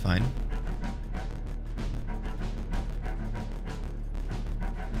 so that's fine.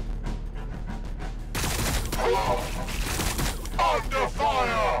 Under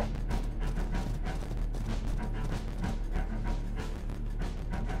fire!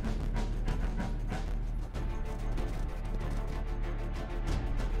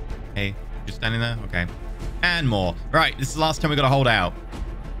 Hey, just standing there? Okay. And more. Right, this is the last time we got to hold out.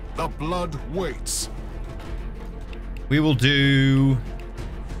 The blood waits. We will do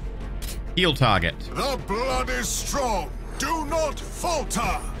heal target. The blood is strong. Do not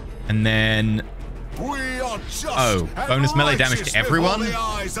falter. And then We are just bonus melee damage to everyone? The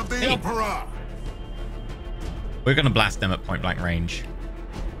eyes of the Hey. Emperor. we're going to blast them at point blank range.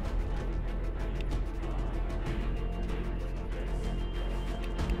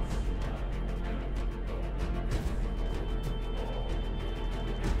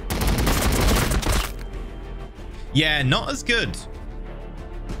 Yeah, not as good.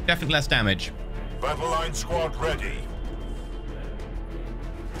 Definitely less damage. Battle line squad ready.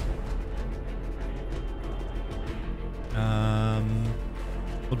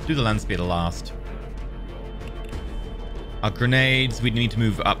 We'll do the land speeder last. Our grenades, we'd need to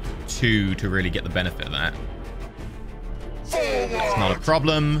move up 2 to really get the benefit of that. Forward. It's not a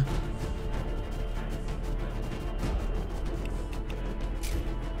problem.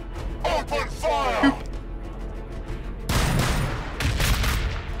 Open fire.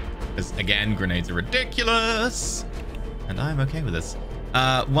 Because, again, grenades are ridiculous. And I'm okay with this.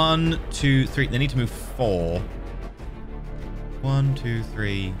 1, 2, 3. They need to move 4. 1, 2,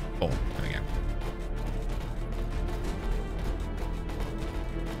 3, 4. There we go.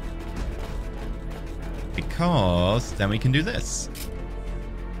 Because then we can do this.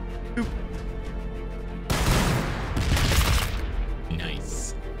 Boop.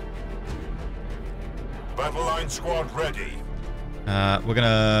 Nice. Battle line squad ready. We're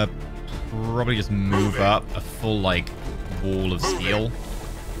gonna probably just move up a full, like, wall of steel.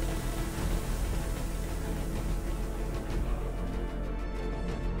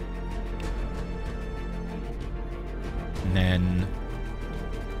 And then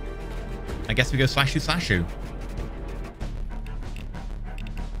I guess we go slashu slashu.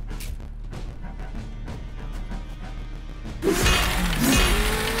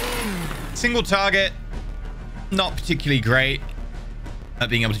 Single target, not particularly great at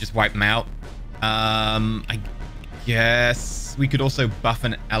being able to just wipe them out. I guess we could also buff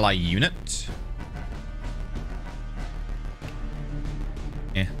an ally unit.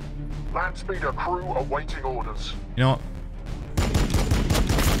 Yeah. Land speeder crew awaiting orders. You know what?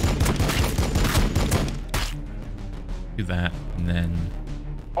 Do that, and then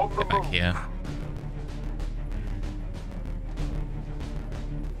On the get back move. here.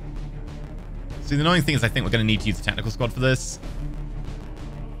 See, the annoying thing is I think we're going to need to use the technical squad for this.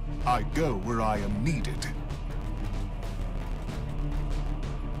 I go where I am needed.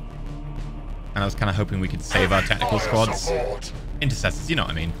 And I was kind of hoping we could save our technical Fire squads. support. Intercessors, you know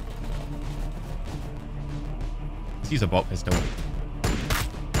what I mean. Let's use a bot pistol.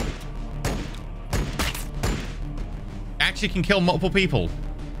 Actually can kill multiple people.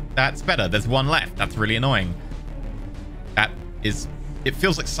 That's better. There's one left. That's really annoying. That is... It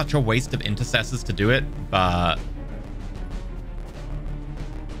feels like such a waste of intercessors to do it, but...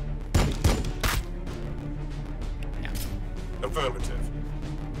 Yeah. Affirmative.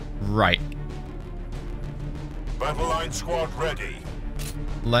 Right. Battle line squad ready.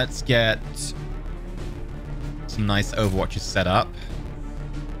 Let's get some nice Overwatches set up.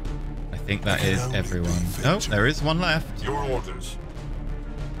 I think that is everyone. Oh, there is one left. Your orders.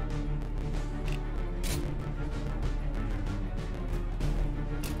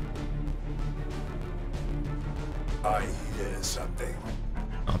 I hear something.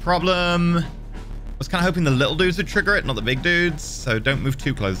 Not a problem. I was kind of hoping the little dudes would trigger it, not the big dudes. So don't move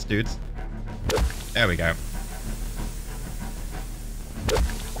too close, dudes. There we go.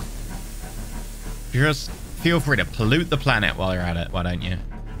 Just feel free to pollute the planet while you're at it, why don't you?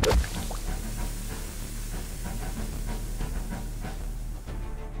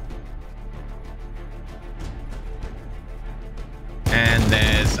 And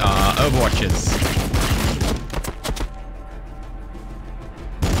there's our Overwatchers.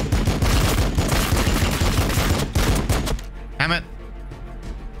 Damn it.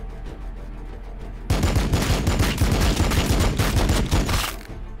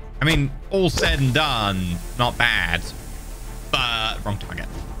 I mean, all said and done, not bad, but wrong target.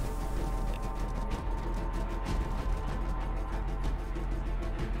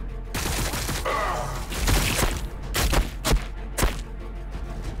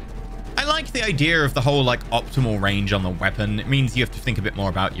 I like the idea of the whole like optimal range on the weapon. It means you have to think a bit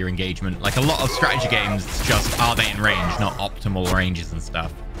more about your engagement. Like a lot of strategy games, it's just are they in range, not optimal ranges and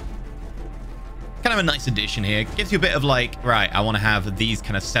stuff. Kind of a nice addition here. Gives you a bit of like, right, I want to have these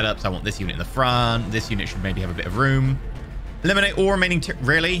kind of setups. I want this unit in the front. This unit should maybe have a bit of room. Eliminate all remaining...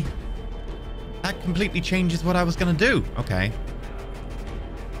 Really? That completely changes what I was going to do. Okay.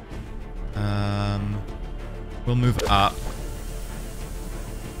 We'll move up.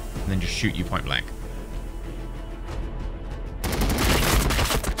 And then just shoot you point blank.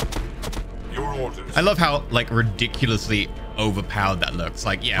 Your orders. I love how, like, ridiculously overpowered that looks.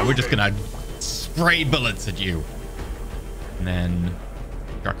 Like, yeah, we're just going to spray bullets at you. And then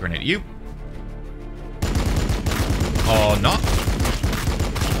chuck a grenade at you. Or not.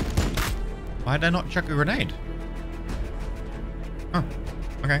 Why did I not chuck a grenade? Oh,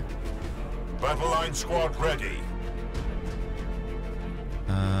 okay. Battle line squad ready.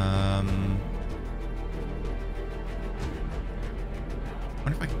 I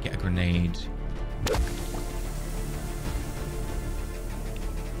wonder if I could get a grenade.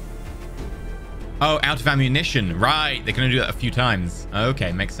 Oh, out of ammunition. Right. They can only do that a few times.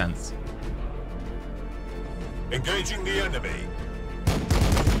 Okay, makes sense. Engaging the enemy.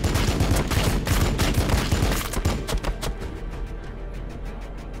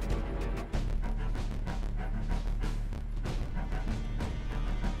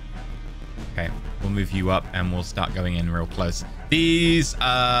 Okay, we'll move you up and we'll start going in real close. These,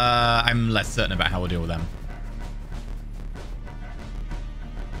 I'm less certain about how we'll deal with them.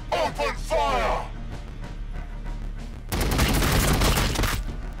 Open fire!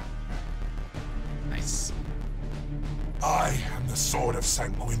 Nice. I am the sword of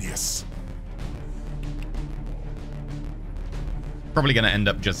Sanguinius. Probably going to end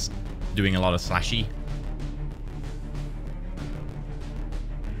up just doing a lot of slashy.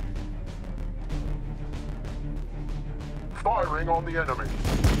 Firing on the enemy.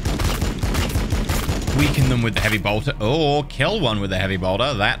 Weaken them with the heavy bolter. Or kill one with the heavy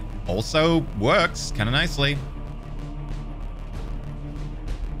bolter. That also works kind of nicely.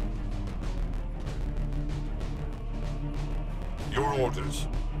 Your orders.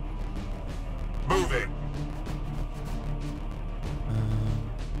 Moving.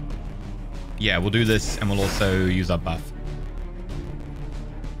 Yeah, we'll do this and we'll also use our buff.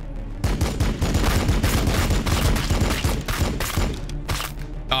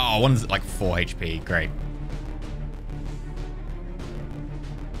 Oh, one's like 4 HP. Great.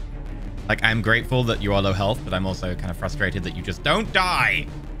 Like, I'm grateful that you are low health, but I'm also kind of frustrated that you just don't die.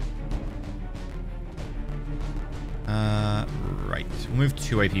 Right. We'll move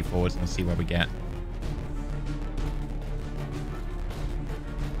 2 AP forwards and we'll see where we get.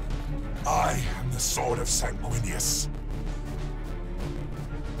 I am the sword of Sanguinius.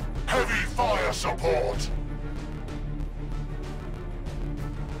 Heavy fire support.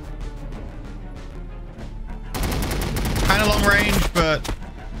 Kind of long range, but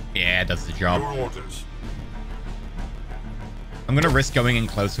yeah, it does the job. Your orders. I'm going to risk going in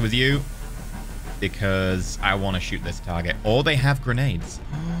closer with you because I want to shoot this target. Or they have grenades.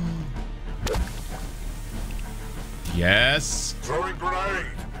 Yes. Throwing grenade.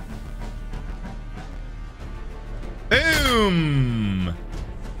 Boom.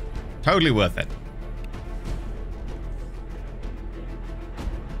 Totally worth it.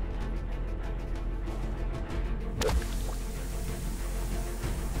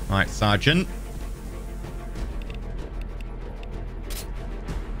 All right, Sergeant.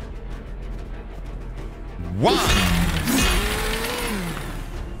 One.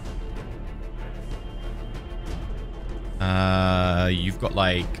 You've got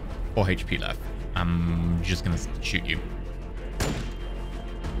like 4 HP left. I'm just gonna shoot you.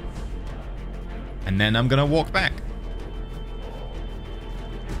 And then I'm gonna walk back.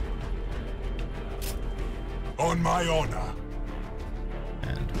 On my honor.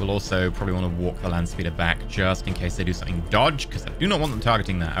 And we'll also probably want to walk the land speeder back just in case they do something dodge, because I do not want them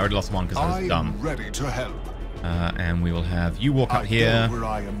targeting that. I already lost one because I was dumb. Ready to help. And we will have you walk up here. Go where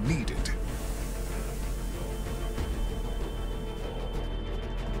I am needed.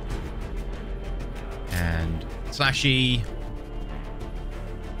 And Slashy.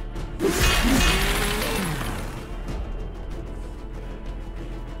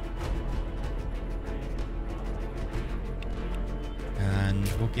 And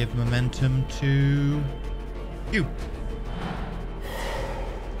we'll give momentum to you.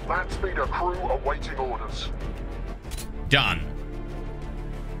 Land speeder crew awaiting orders. Done.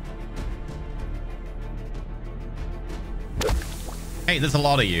 Hey, there's a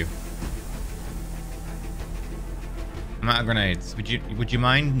lot of you. I'm out of grenades. Would you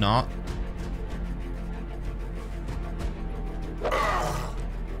mind not?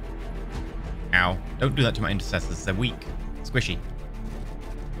 Ow. Don't do that to my intercessors. They're weak. Squishy.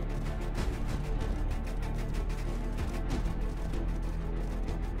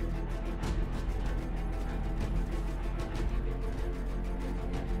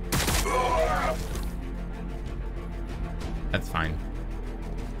 That's fine.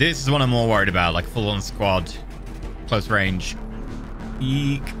 This is what I'm more worried about, like full-on squad. Close range.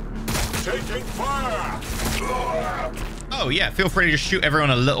 Eek. Taking fire! Oh yeah, feel free to just shoot everyone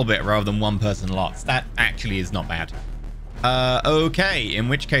a little bit rather than one person lots. That actually is not bad. Okay, in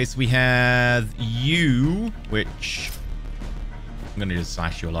which case we have you, which I'm gonna just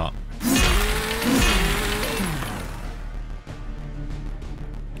slash you a lot.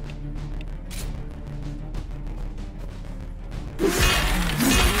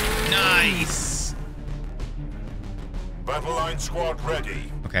 Nice. Battle line squad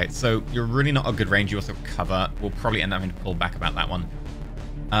ready. Okay, so you're really not a good range. You also cover. We'll probably end up having to pull back about that one.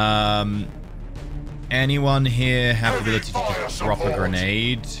 Anyone here have the ability to just drop a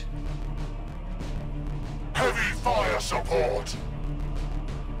grenade? Heavy fire support.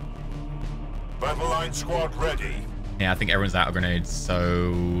 Battle line squad ready. Yeah, I think everyone's out of grenades,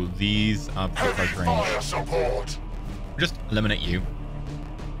 so these are pretty Heavy close range. fire support. Just eliminate you.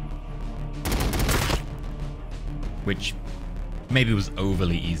 Which maybe was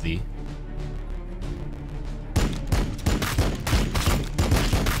overly easy.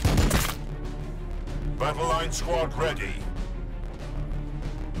 Battle line squad ready.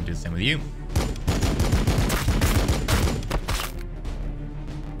 I'll do the same with you.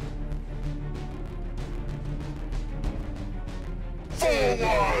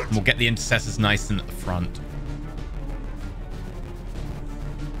 Forward. We'll get the intercessors nice and at the front.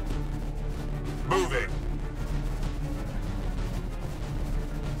 Moving.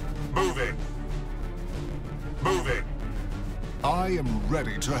 Moving. Moving. I am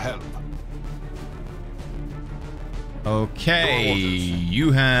ready to help. Okay,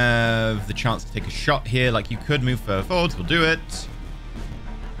 you have the chance to take a shot here. Like, you could move further forwards. We'll do it.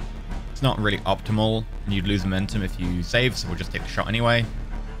 It's not really optimal, and you'd lose momentum if you save, so we'll just take the shot anyway.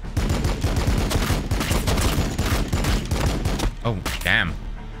 Oh, damn.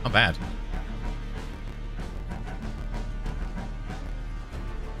 Not bad.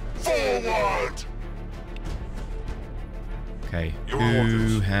 Forward. Okay, Your who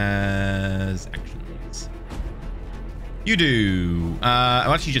orders. has actions? You do.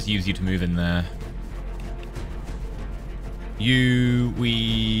 I'll actually just use you to move in there.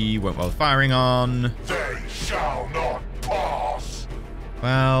 We won't bother firing on. They shall not pass.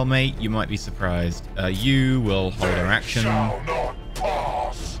 Well, mate, you might be surprised. You will hold our action. Shall not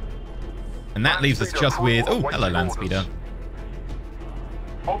pass. And that leaves us just with... Oh, hello, land speeder.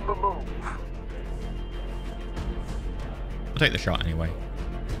 On the move. We'll take the shot anyway.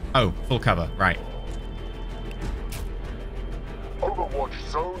 Oh, full cover. Right. Overwatch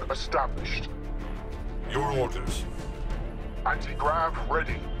zone established. Your orders. Anti-grav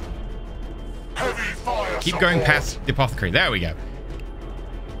ready. Heavy fire Keep support. going past the apothecary. There we go.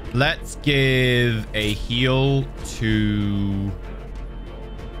 Let's give a heal to...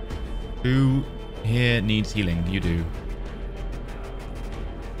 Who here needs healing? You do.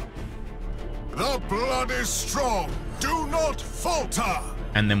 The blood is strong. Do not falter.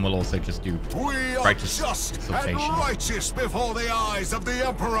 And then we'll also just do We are righteous just and exaltation. righteous before the eyes of the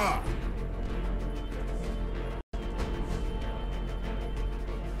Emperor.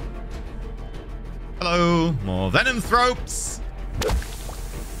 Hello, more venom thropes.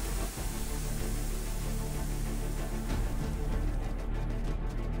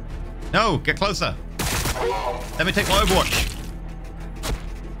 No, get closer. Let me take my Overwatch.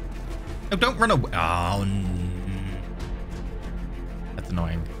 No, don't run away. Oh, that's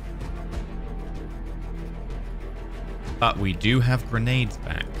annoying. But we do have grenades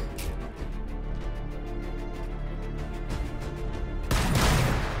back.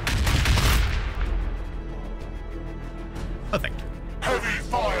 Perfect. Heavy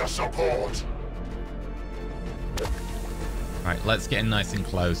fire support! Right, let's get in nice and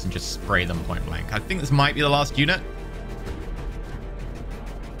close and just spray them point blank. I think this might be the last unit.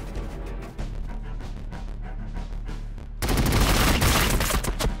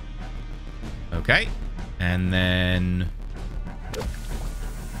 Okay, and then...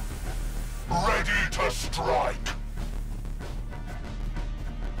 Ready to strike!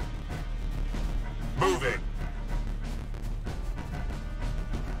 Moving!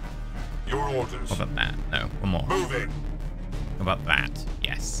 Your orders. What about that? No, one more. Moving! What about that?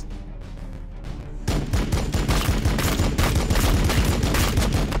 Yes.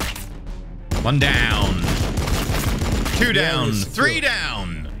 One down. Two down. Three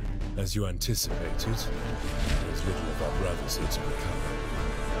down. As you anticipated, there's little of our brothers here to recover.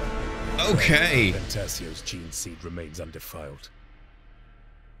 Okay. Fantasio's gene seed remains undefiled.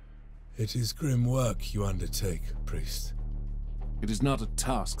 It is grim work you undertake, priest. It is not a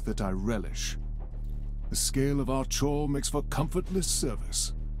task that I relish. The scale of our chore makes for comfortless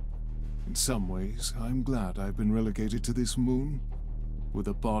service. In some ways, I'm glad I've been relegated to this moon, where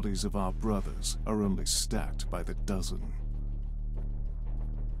the bodies of our brothers are only stacked by the dozen.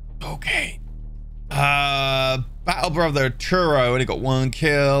 Okay. Battle Brother Churro only got 1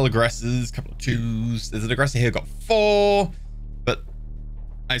 kill. Aggressors, couple of 2s. There's an aggressor here got 4. But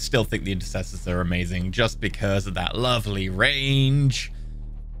I still think the intercessors are amazing just because of that lovely range.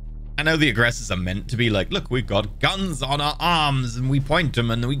 I know the aggressors are meant to be like, look, we've got guns on our arms and we point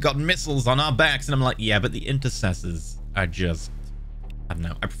them and we got missiles on our backs. And I'm like, yeah, but the intercessors are just, I don't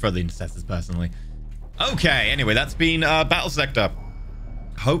know. I prefer the intercessors personally. Okay, anyway, that's been Battlesector.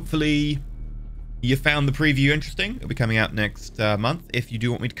 Hopefully you found the preview interesting. It'll be coming out next month. If you do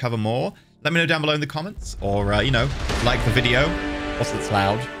want me to cover more, let me know down below in the comments, or, you know, like the video. Also, it's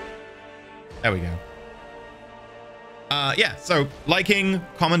loud. There we go. Yeah, so liking,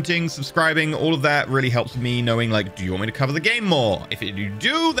 commenting, subscribing, all of that really helps me knowing, like, do you want me to cover the game more? If you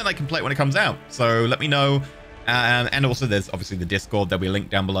do, then I can play it when it comes out. So let me know. And also, there's obviously the Discord. There'll be a link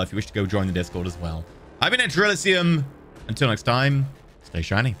down below if you wish to go join the Discord as well. I've been EnterElysium. Until next time, stay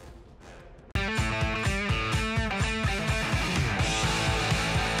shiny.